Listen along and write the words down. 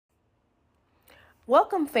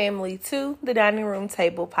Welcome, family, to the Dining Room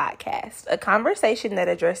Table podcast, a conversation that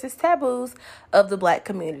addresses taboos of the Black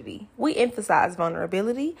community. We emphasize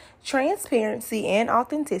vulnerability, transparency, and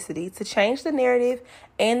authenticity to change the narrative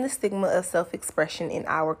and the stigma of self-expression in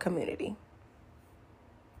our community.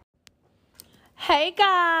 Hey,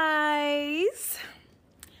 guys!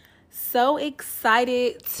 So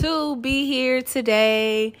excited to be here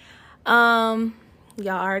today. Y'all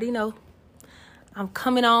already know. I'm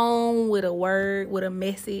coming on with a word, with a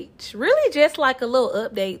message. Really just like a little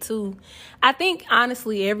update too. I think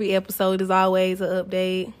honestly every episode is always an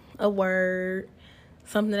update, a word,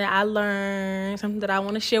 something that I learned, something that I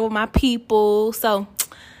want to share with my people. So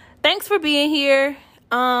thanks for being here.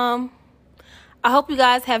 I hope you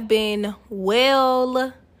guys have been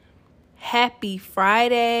well. Happy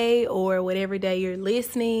Friday or whatever day you're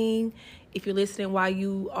listening. If you're listening while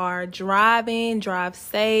you are driving, drive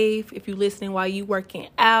safe. If you're listening while you working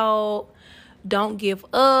out, don't give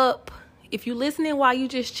up. If you're listening while you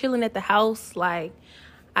just chilling at the house, I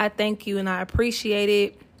thank you and I appreciate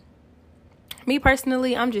it. Me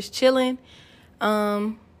personally, I'm just chilling.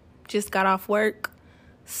 Just got off work.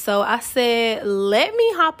 So I said, let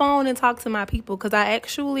me hop on and talk to my people because I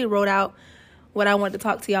actually wrote out what I wanted to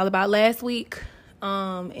talk to y'all about last week.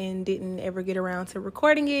 And didn't ever get around to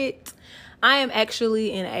recording it. I am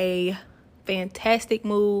actually in a fantastic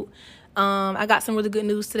mood. I got some really good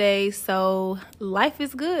news today, so life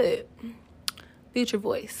is good. Future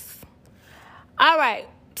voice. All right,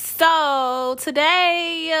 so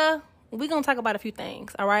today we're going to talk about a few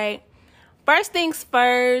things, all right? First things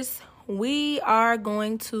first, we are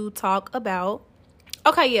going to talk about...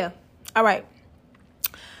 All right.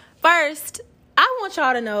 First, I want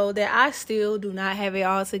y'all to know that I still do not have it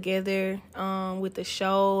all together with the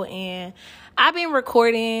show. And I've been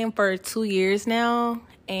recording for 2 years now.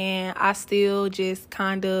 And I still just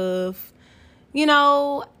kind of,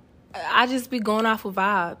 I just be going off of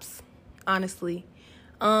vibes, honestly.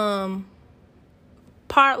 Partly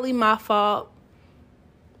my fault,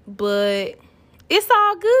 but it's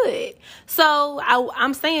all good. So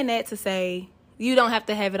I'm saying that to say you don't have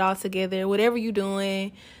to have it all together. Whatever you're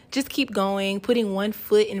doing, just keep going, putting one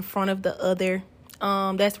foot in front of the other.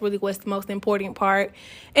 That's really what's the most important part.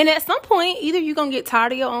 And at some point, either you're going to get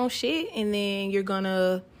tired of your own shit and then you're going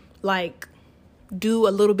to, do a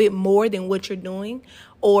little bit more than what you're doing.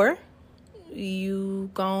 Or you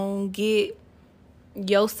going to get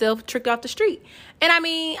yourself tricked off the street. And I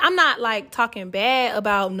mean, I'm not, talking bad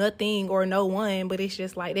about nothing or no one, but it's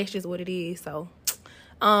just, that's just what it is, so...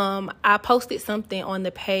 I posted something on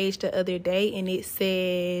the page the other day and it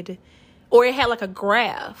said, or it had a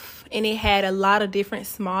graph and it had a lot of different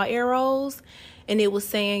small arrows and it was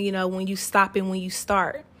saying, when you stop and when you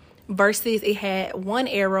start versus it had one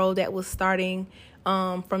arrow that was starting,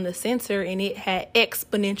 from the center and it had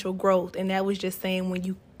exponential growth. And that was just saying when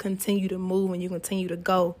you continue to move and you continue to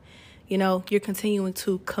go, you're continuing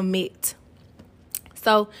to commit.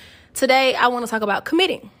 So today I want to talk about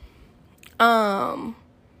committing.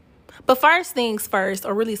 But first things first,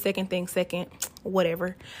 or really second things second,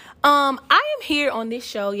 whatever. I am here on this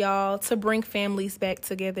show, y'all, to bring families back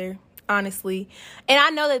together, honestly. And I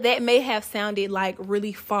know that may have sounded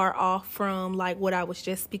really far off from what I was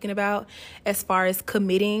just speaking about as far as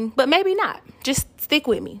committing, but maybe not. Just stick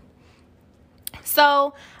with me.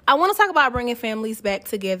 So I want to talk about bringing families back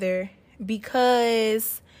together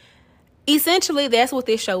because essentially that's what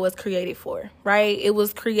this show was created for, right? It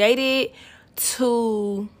was created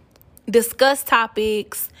to discuss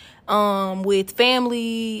topics with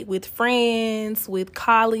family, with friends, with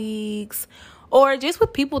colleagues, or just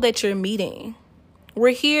with people that you're meeting. We're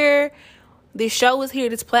here, this show is here,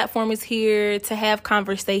 this platform is here to have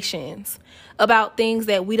conversations about things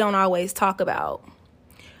that we don't always talk about.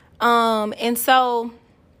 And so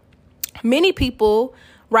many people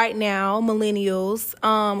right now, millennials,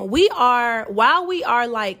 while we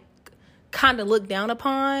are kind of looked down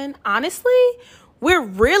upon, honestly, we're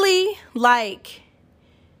really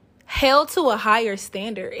held to a higher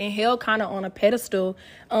standard and held kind of on a pedestal.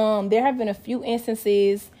 There have been a few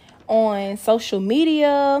instances on social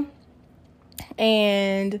media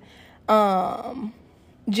and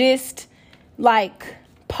just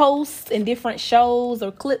posts and different shows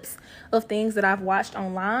or clips of things that I've watched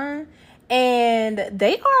online, and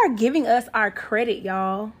they are giving us our credit,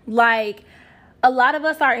 y'all. A lot of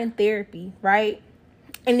us are in therapy, right?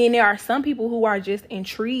 And then there are some people who are just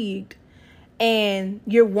intrigued and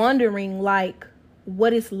you're wondering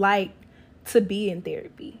what it's like to be in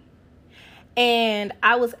therapy. And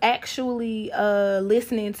I was actually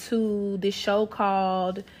listening to this show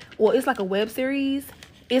called, it's a web series.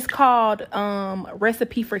 It's called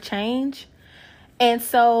Recipe for Change. And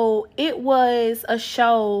so it was a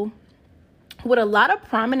show with a lot of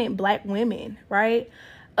prominent Black women, right?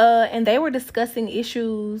 And they were discussing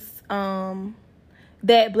issues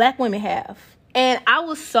that Black women have. And I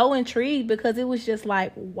was so intrigued because it was just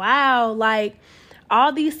like, wow, like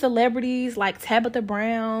all these celebrities like Tabitha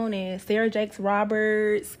Brown and Sarah Jakes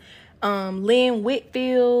Roberts, Lynn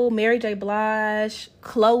Whitfield, Mary J. Blige,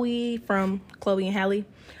 Chloe from Chloe and Halle,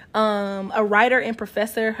 a writer and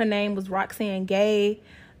professor, her name was Roxane Gay,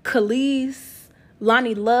 Khalees,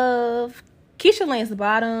 Lonnie Love, Keisha Lance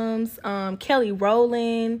Bottoms, Kelly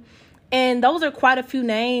Rowland, and those are quite a few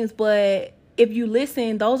names, but if you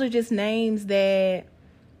listen, those are just names that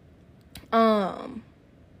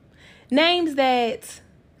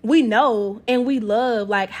we know and we love,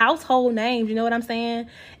 like household names, you know what I'm saying?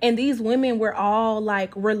 And these women were all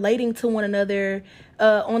like relating to one another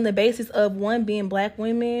on the basis of, one, being Black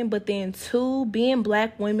women, but then two, being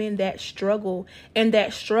Black women that struggle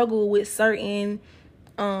with certain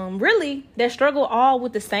that struggle all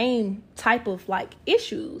with the same type of like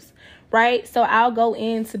issues, right? So I'll go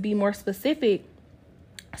in to be more specific.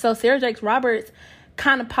 So Sarah Jakes Roberts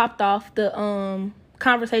kind of popped off the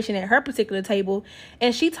conversation at her particular table,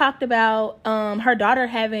 and she talked about her daughter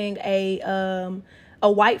having a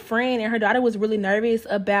white friend, and her daughter was really nervous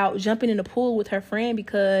about jumping in the pool with her friend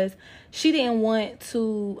because she didn't want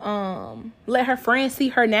to let her friend see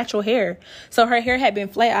her natural hair. So her hair had been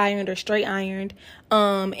flat ironed or straight ironed.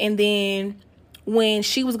 And then when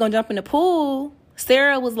she was going to jump in the pool,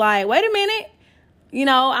 Sarah was like, wait a minute, you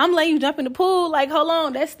know, I'm letting you jump in the pool. Like, hold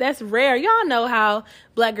on, that's rare. Y'all know how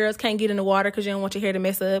Black girls can't get in the water because you don't want your hair to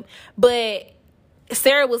mess up. But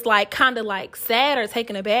Sarah was like kind of like sad or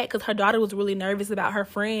taken aback because her daughter was really nervous about her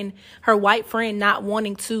friend, her white friend, not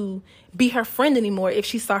wanting to be her friend anymore if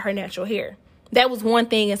she saw her natural hair. That was one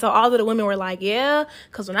thing. And so all of the women were like, yeah,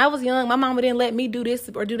 because when I was young, my mama didn't let me do this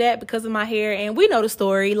or do that because of my hair. And we know the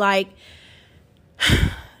story. Like,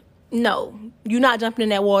 no, you're not jumping in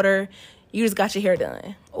that water. You just got your hair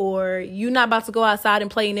done. Or you're not about to go outside and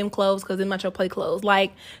play in them clothes because they're not your play clothes.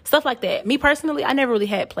 Like, stuff like that. Me personally, I never really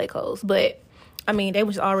had play clothes. But, I mean, they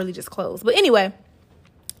was all really just clothes. But anyway,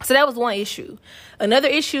 so that was one issue. Another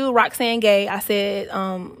issue, Roxane Gay, like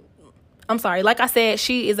I said,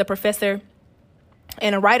 she is a professor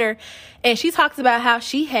and a writer, and she talks about how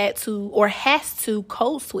she had to or has to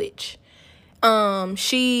code switch.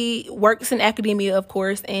 She works in academia, of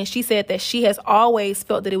course, and she said that she has always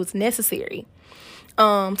felt that it was necessary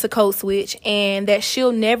to code switch, and that she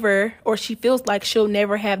feels like she'll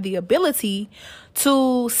never have the ability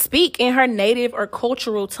to speak in her native or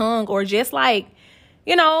cultural tongue, or just like,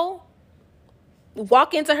 you know,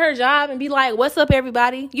 walk into her job and be like, what's up,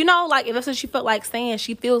 everybody? You know, like, if that's what she felt like saying,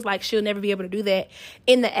 she feels like she'll never be able to do that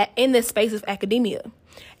in the space of academia.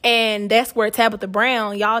 And that's where Tabitha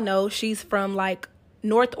Brown, y'all know, she's from like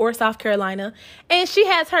North or South Carolina, and she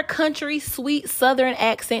has her country sweet Southern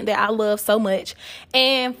accent that I love so much.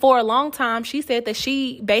 And for a long time, she said that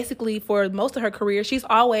she basically, for most of her career, she's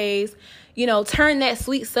always, you know, turned that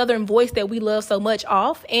sweet Southern voice that we love so much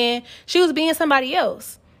off, and she was being somebody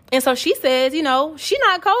else. And so she says, you know, she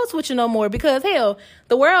not code switching no more because, hell,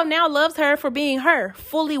 the world now loves her for being her,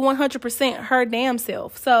 fully 100% her damn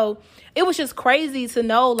self. So it was just crazy to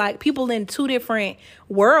know, like, people in two different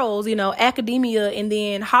worlds, you know, academia and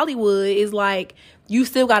then Hollywood is like, you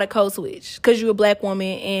still got to code switch because you're a Black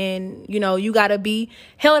woman and, you know, you got to be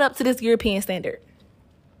held up to this European standard.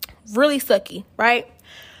 Really sucky, right?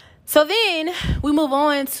 So then we move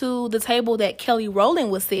on to the table that Kelly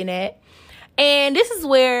Rowland was sitting at. And this is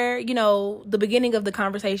where, you know, the beginning of the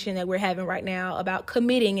conversation that we're having right now about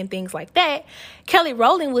committing and things like that. Kelly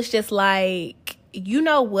Rowland was just like, you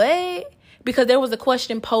know what? Because there was a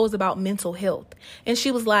question posed about mental health. And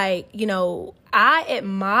she was like, you know, I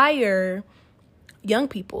admire young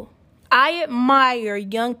people. I admire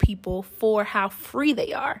young people for how free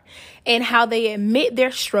they are and how they admit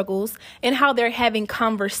their struggles and how they're having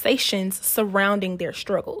conversations surrounding their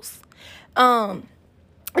struggles.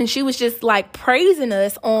 And she was just like praising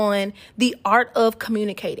us on the art of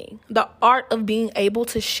communicating, the art of being able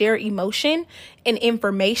to share emotion and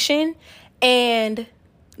information, and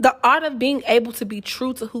the art of being able to be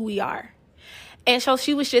true to who we are. And so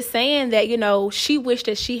she was just saying that, you know, she wished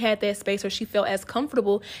that she had that space, or she felt as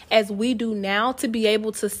comfortable as we do now to be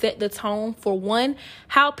able to set the tone for, one,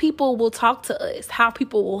 how people will talk to us, how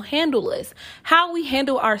people will handle us, how we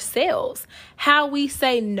handle ourselves, how we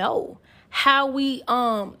say no, how we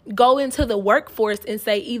go into the workforce and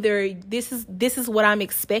say either this is what I'm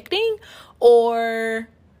expecting, or,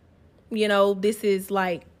 you know, this is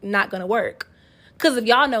like not gonna work. Because if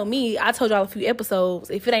y'all know me, I told y'all a few episodes,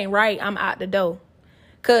 if it ain't right, I'm out the door.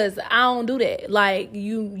 Cause I don't do that. Like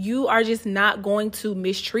you are just not going to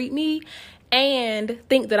mistreat me and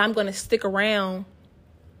think that I'm gonna stick around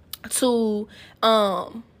to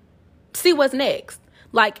see what's next.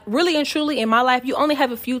 Like, really and truly in my life, you only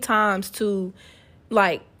have a few times to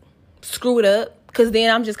like screw it up. Cause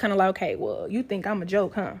then I'm just kind of like, okay, well, you think I'm a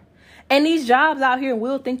joke, huh? And these jobs out here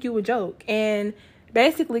will think you a joke. And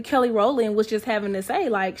basically Kelly Rowland was just having to say,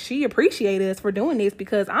 like, she appreciated us for doing this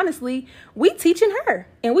because honestly, we teaching her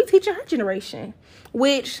and we teaching her generation,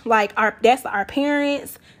 which like that's our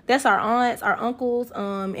parents, that's our aunts, our uncles,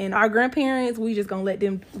 and our grandparents. We just gonna let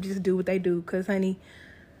them just do what they do. Cause honey,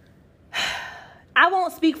 I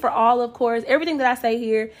won't speak for all, of course. Everything that I say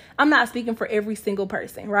here, I'm not speaking for every single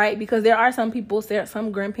person, right? Because there are some people,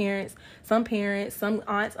 some grandparents, some parents, some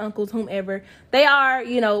aunts, uncles, whomever. They are,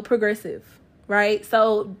 progressive, right?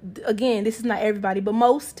 So, again, this is not everybody, but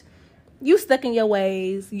most, you stuck in your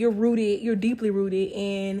ways. You're deeply rooted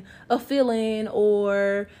in a feeling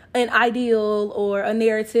or an ideal or a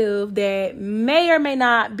narrative that may or may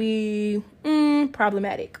not be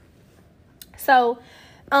problematic. So,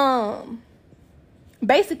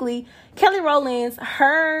 basically, Kelly Rowland's,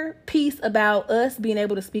 her piece about us being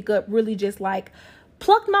able to speak up really just like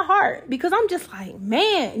plucked my heart, because I'm just like,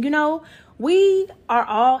 man, we are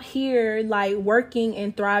all here like working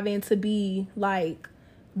and thriving to be like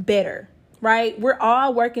better, right? We're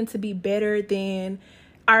all working to be better than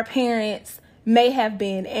our parents may have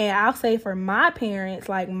been. And I'll say for my parents,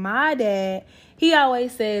 like my dad, he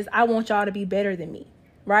always says, I want y'all to be better than me,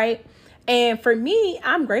 right? And for me,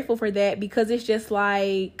 I'm grateful for that, because it's just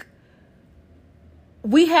like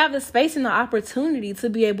we have the space and the opportunity to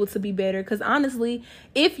be able to be better. Because honestly,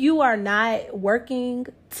 if you are not working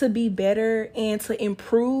to be better and to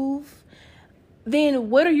improve,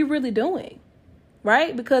 then what are you really doing?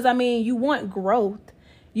 Right? Because you want growth.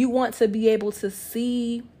 You want to be able to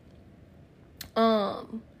see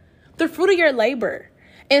the fruit of your labor.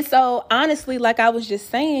 And so, honestly, like I was just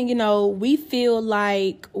saying, we feel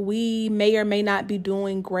like we may or may not be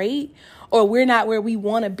doing great, or we're not where we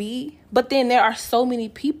want to be. But then there are so many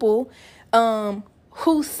people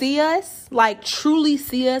who see us, like truly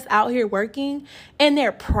see us out here working, and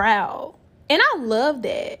they're proud. And I love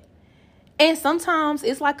that. And sometimes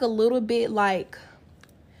it's like a little bit like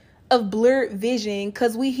of blurred vision,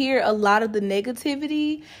 because we hear a lot of the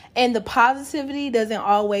negativity and the positivity doesn't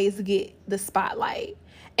always get the spotlight.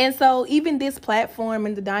 And so even this platform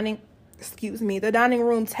and the dining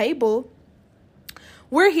room table,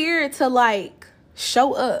 we're here to like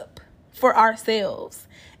show up for ourselves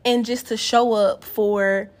and just to show up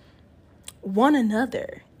for one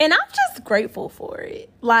another. And I'm just grateful for it.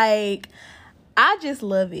 Like, I just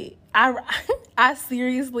love it. I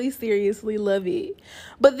seriously love it.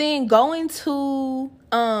 But then going to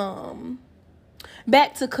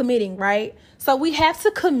back to committing, right? So we have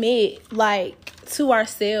to commit like to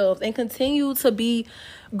ourselves and continue to be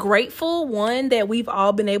grateful, one, that we've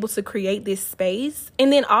all been able to create this space,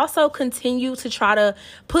 and then also continue to try to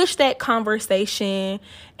push that conversation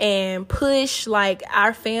and push like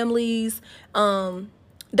our family's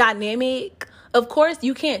dynamic. Of course,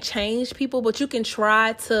 you can't change people, but you can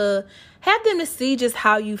try to have them to see just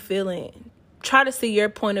how you feeling. Try to see your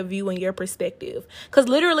point of view and your perspective. Because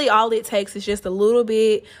literally all it takes is just a little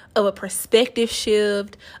bit of a perspective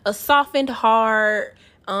shift, a softened heart,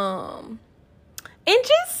 and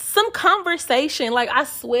just some conversation. Like, I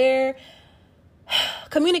swear,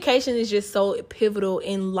 communication is just so pivotal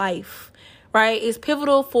in life, right? It's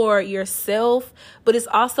pivotal for yourself, but it's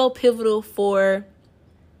also pivotal for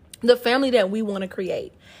the family that we want to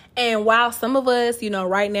create. And while some of us,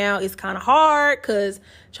 right now it's kind of hard because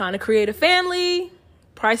trying to create a family,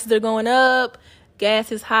 prices are going up,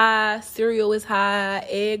 gas is high, cereal is high,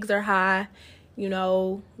 eggs are high,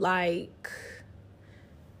 like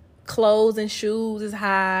clothes and shoes is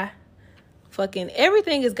high. Fucking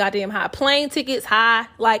everything is goddamn high. Plane tickets high,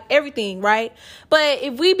 like everything, right? But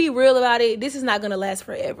if we be real about it, this is not going to last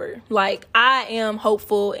forever. Like, I am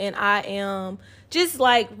hopeful and I am just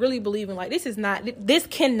like really believing like this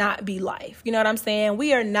cannot be life. You know what I'm saying?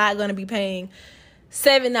 We are not going to be paying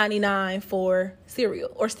 $7.99 for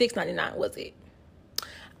cereal, or $6.99 was it?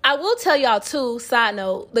 I will tell y'all too, side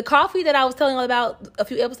note, the coffee that I was telling y'all about a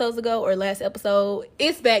few episodes ago, or last episode,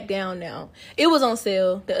 it's back down now. It was on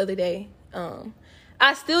sale the other day.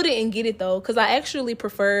 I still didn't get it though, because I actually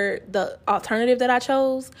preferred the alternative that I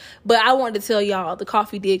chose. But I wanted to tell y'all the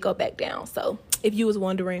coffee did go back down. So if you was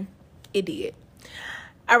wondering, it did.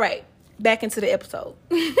 All right, back into the episode.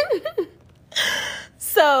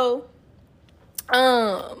 So,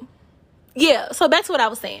 yeah, so back to what I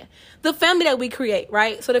was saying. The family that we create,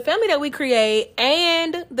 right? So the family that we create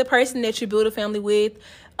and the person that you build a family with,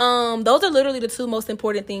 those are literally the two most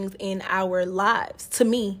important things in our lives to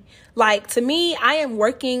me. Like, to me, I am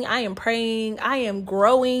working, I am praying, I am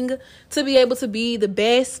growing to be able to be the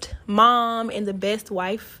best mom and the best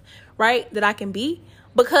wife, right, that I can be.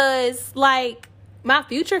 Because, like, my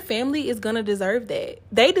future family is going to deserve that.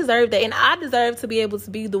 They deserve that. And I deserve to be able to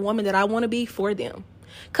be the woman that I want to be for them.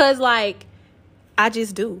 Because, like, I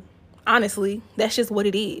just do. Honestly, that's just what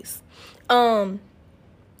it is.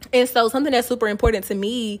 And so something that's super important to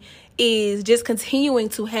me is just continuing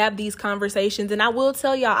to have these conversations. And I will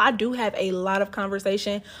tell y'all, I do have a lot of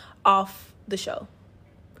conversation off the show.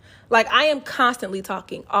 Like, I am constantly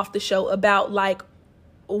talking off the show about, like,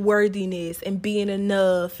 worthiness and being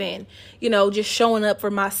enough and, you know, just showing up for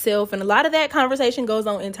myself. And a lot of that conversation goes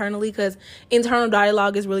on internally because internal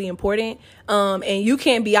dialogue is really important. And you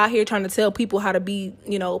can't be out here trying to tell people how to be,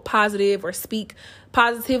 you know, positive or speak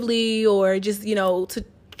positively or just, you know, to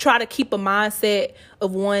try to keep a mindset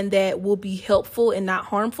of one that will be helpful and not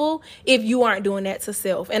harmful if you aren't doing that to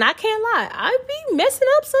self. And I can't lie, I be messing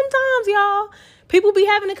up sometimes, y'all. People be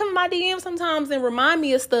having to come in my DM sometimes and remind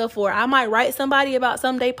me of stuff, or I might write somebody about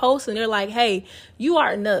something they post and they're like, hey, you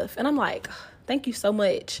are enough. And I'm like, thank you so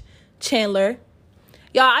much, Chandler.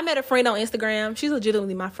 Y'all, I met a friend on Instagram. She's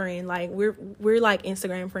legitimately my friend. Like, we're like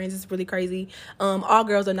Instagram friends. It's really crazy. All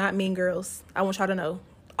girls are not mean girls. I want y'all to know.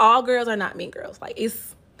 All girls are not mean girls. Like,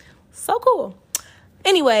 it's so cool.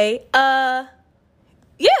 Anyway, yeah.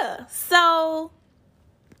 So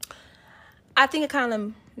I think it kind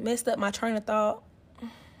of messed up my train of thought.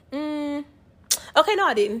 Okay, no,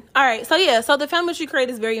 I didn't. All right. So yeah, so the family you create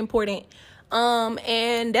is very important.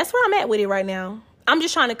 And that's where I'm at with it right now. I'm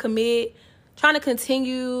just trying to commit, trying to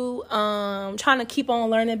continue, trying to keep on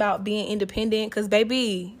learning about being independent. Cause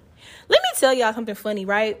baby, let me tell y'all something funny,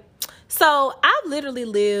 right? So I've literally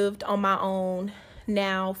lived on my own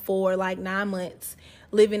now for like 9 months,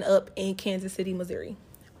 living up in Kansas City, Missouri.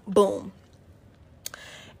 Boom.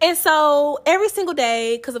 And so every single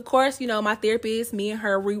day, because of course, you know, my therapist, me and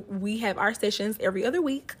her, we have our sessions every other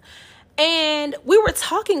week. And we were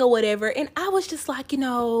talking or whatever. And I was just like, you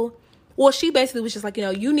know, well, she basically was just like, you know,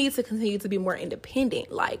 you need to continue to be more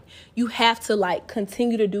independent. Like, you have to, like,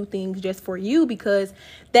 continue to do things just for you, because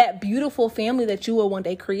that beautiful family that you will one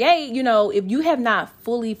day create, you know, if you have not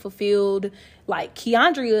fully fulfilled, like,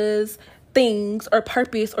 Keandria's things or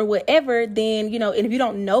purpose or whatever, then, you know, and if you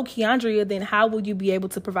don't know Keandria, then how will you be able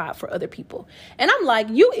to provide for other people? And I'm like,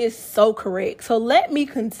 you is so correct. So let me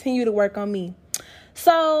continue to work on me.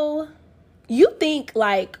 So you think,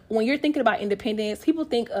 like, when you're thinking about independence, people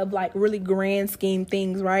think of, like, really grand scheme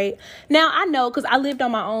things, right? Now, I know, because I lived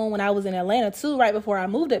on my own when I was in Atlanta, too, right before I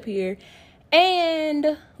moved up here.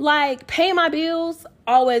 And, like, paying my bills,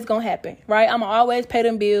 always gonna happen, right? I'm gonna always pay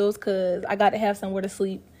them bills because I got to have somewhere to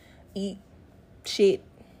sleep, eat, shit,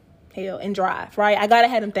 hell, and drive, right? I got to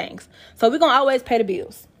have them things. So we're gonna always pay the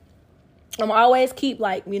bills. I'm gonna always keep,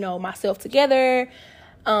 like, you know, myself together,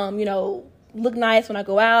 you know, look nice when I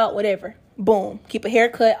go out, whatever. Boom. Keep a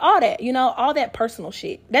haircut, all that, you know, all that personal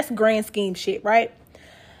shit. That's grand scheme shit, right?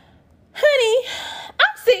 Honey,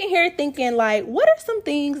 I'm sitting here thinking, like, what are some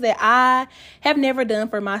things that I have never done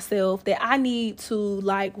for myself that I need to,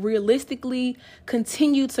 like, realistically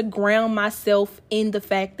continue to ground myself in the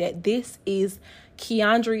fact that this is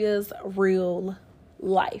Keandria's real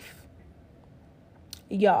life.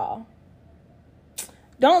 Y'all,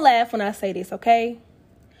 don't laugh when I say this, okay?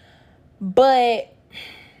 But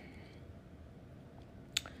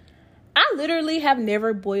I literally have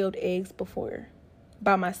never boiled eggs before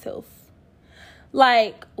by myself.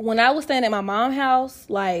 Like, when I was staying at my mom's house,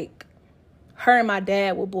 like, her and my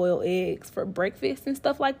dad would boil eggs for breakfast and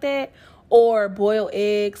stuff like that. Or boil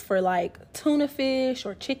eggs for, like, tuna fish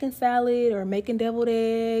or chicken salad or making deviled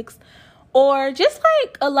eggs. Or just,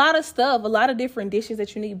 like, a lot of stuff, a lot of different dishes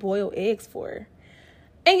that you need boiled eggs for.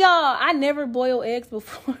 And, y'all, I never boiled eggs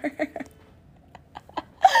before.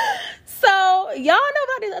 So, y'all know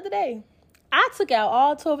about this other day. I took out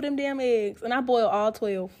all 12 of them damn eggs, and I boiled all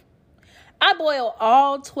 12. I boiled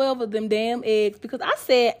all 12 of them damn eggs because I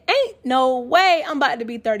said, ain't no way I'm about to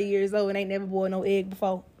be 30 years old and ain't never boiled no egg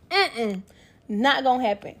before. Not gonna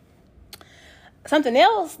happen. Something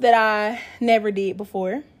else that I never did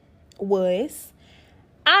before was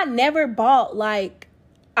I never bought, like,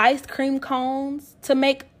 ice cream cones to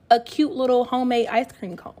make a cute little homemade ice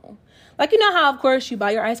cream cone. Like, you know how, of course, you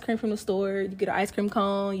buy your ice cream from the store, you get an ice cream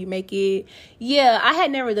cone, you make it. Yeah, I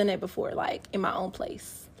had never done that before, like, in my own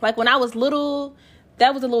place. Like, when I was little,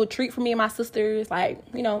 that was a little treat for me and my sisters. Like,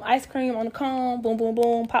 you know, ice cream on the cone, boom, boom,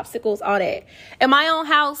 boom, popsicles, all that. In my own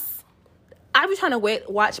house, I be trying to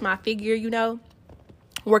watch my figure, you know,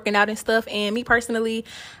 working out and stuff. And me personally,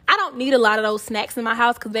 I don't need a lot of those snacks in my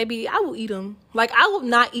house because, baby, I will eat them. Like, I will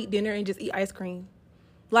not eat dinner and just eat ice cream.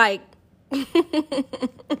 Like,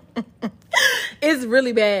 it's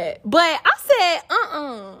really bad. But I said,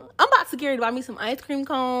 I'm about to get ready to buy me some ice cream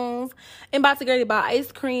cones. I'm about to get ready to buy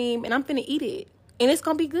ice cream, and I'm finna eat it. And it's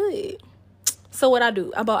gonna be good. So what I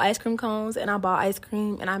do, I bought ice cream cones, and I bought ice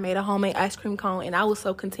cream, and I made a homemade ice cream cone, and I was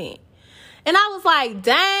so content. And I was like,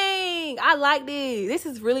 dang, I like this. This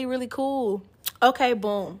is really, really cool. Okay,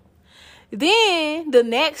 boom. Then the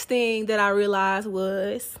next thing that I realized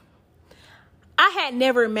was I had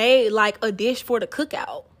never made like a dish for the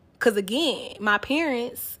cookout. Because again, my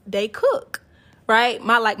parents, they cook, right?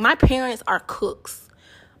 My parents are cooks.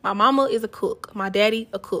 My mama is a cook. My daddy,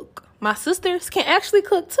 a cook. My sisters can actually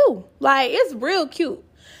cook too. Like, it's real cute.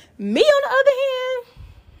 Me, on the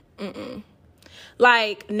other hand,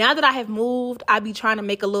 Like, now that I have moved, I be trying to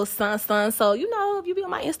make a little son. So, you know, if you be on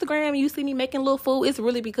my Instagram and you see me making a little food, it's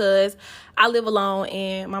really because I live alone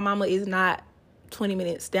and my mama is not 20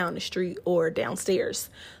 minutes down the street or downstairs.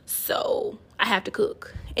 So, I have to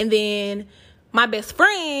cook. And then my best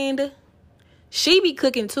friend, she be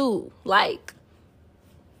cooking too. Like,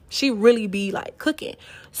 she really be, like, cooking.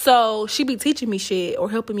 So, she be teaching me shit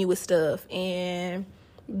or helping me with stuff. And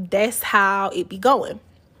that's how it be going.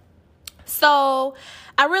 So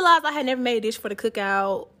I realized I had never made a dish for the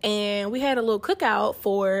cookout, and we had a little cookout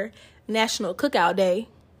for National Cookout Day,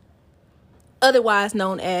 otherwise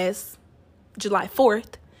known as July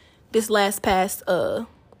 4th, this past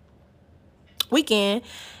weekend,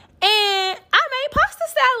 and I made pasta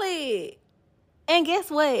salad. And guess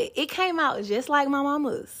what? It came out just like my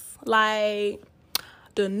mama's. Like,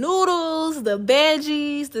 the noodles, the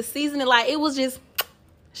veggies, the seasoning, like, it was just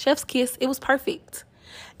chef's kiss. It was perfect.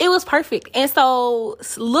 It was perfect. And so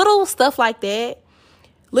little stuff like that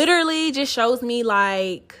literally just shows me,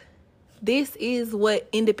 like, this is what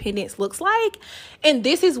independence looks like. And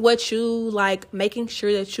this is what you, like, making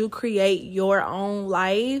sure that you create your own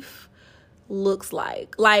life looks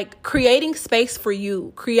like. Like, creating space for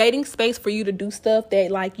you to do stuff that,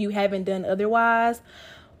 like, you haven't done otherwise,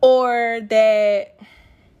 or that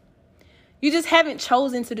you just haven't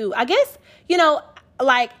chosen to do. I guess, you know,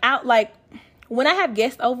 when I have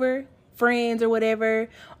guests over, friends or whatever,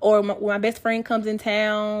 or when my best friend comes in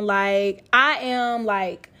town, like, I am,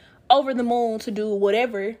 like, over the moon to do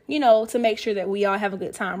whatever, you know, to make sure that we all have a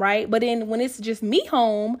good time, right? But then when it's just me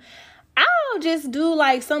home, I'll just do,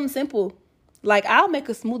 like, something simple. Like, I'll make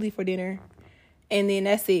a smoothie for dinner, and then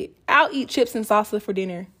that's it. I'll eat chips and salsa for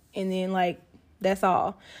dinner, and then, like, that's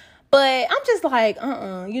all. But I'm just like,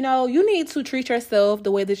 you know, you need to treat yourself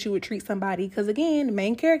the way that you would treat somebody. Because, again, the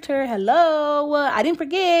main character, hello, I didn't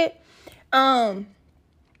forget. And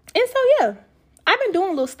so, yeah, I've been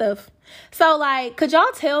doing little stuff. So, like, could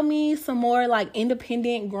y'all tell me some more, like,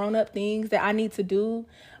 independent, grown-up things that I need to do?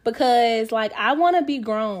 Because, like, I want to be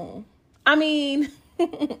grown. I mean,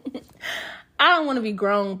 I don't want to be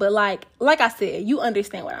grown, but, like I said, you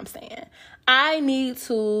understand what I'm saying. I need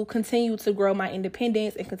to continue to grow my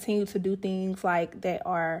independence and continue to do things like that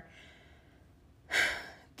are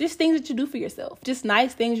just things that you do for yourself. Just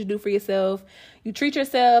nice things you do for yourself. You treat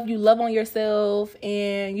yourself, you love on yourself,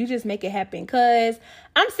 and you just make it happen. Because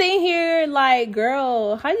I'm sitting here like,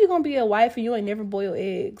 girl, how you going to be a wife and you ain't never boiled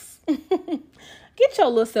eggs? Get your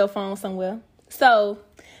little cell phone somewhere. So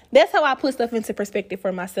that's how I put stuff into perspective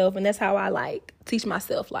for myself. And that's how I, like, teach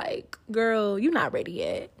myself, like, girl, you're not ready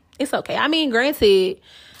yet. It's okay. I mean, granted,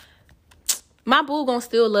 my boo gonna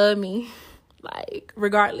still love me, like,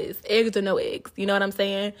 regardless, eggs or no eggs. You know what I'm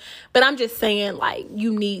saying? But I'm just saying, like,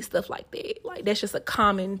 you need stuff like that. Like, that's just a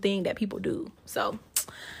common thing that people do. So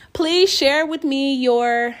please share with me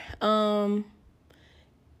your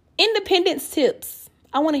independence tips.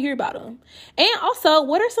 I want to hear about them. And also,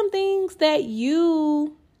 what are some things that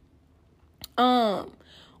you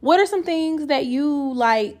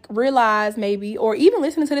like realize maybe, or even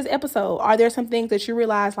listening to this episode, are there some things that you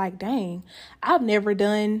realize, like, dang, I've never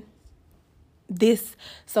done this,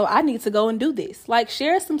 so I need to go and do this? Like,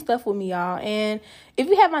 share some stuff with me, y'all. And if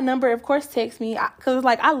you have my number, of course, text me, because,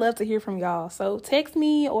 like, I love to hear from y'all. So text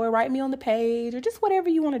me or write me on the page or just whatever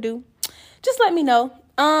you want to do. Just let me know.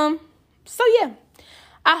 So yeah,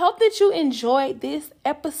 I hope that you enjoyed this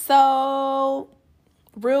episode.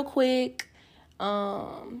 Real quick,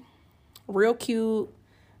 real cute,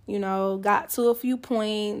 you know, got to a few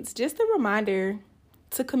points. Just a reminder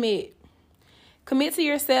to commit to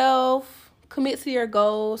yourself, commit to your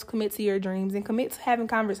goals, commit to your dreams, and commit to having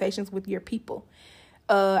conversations with your people.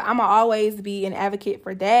 I'm going to always be an advocate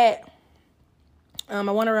for that. I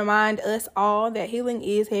want to remind us all that healing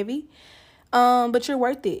is heavy, but you're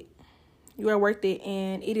worth it. You are worth it,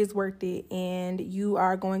 and it is worth it, and you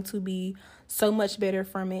are going to be so much better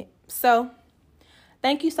from it. So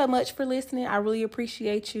thank you so much for listening. I really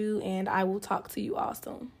appreciate you, and I will talk to you all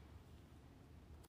soon.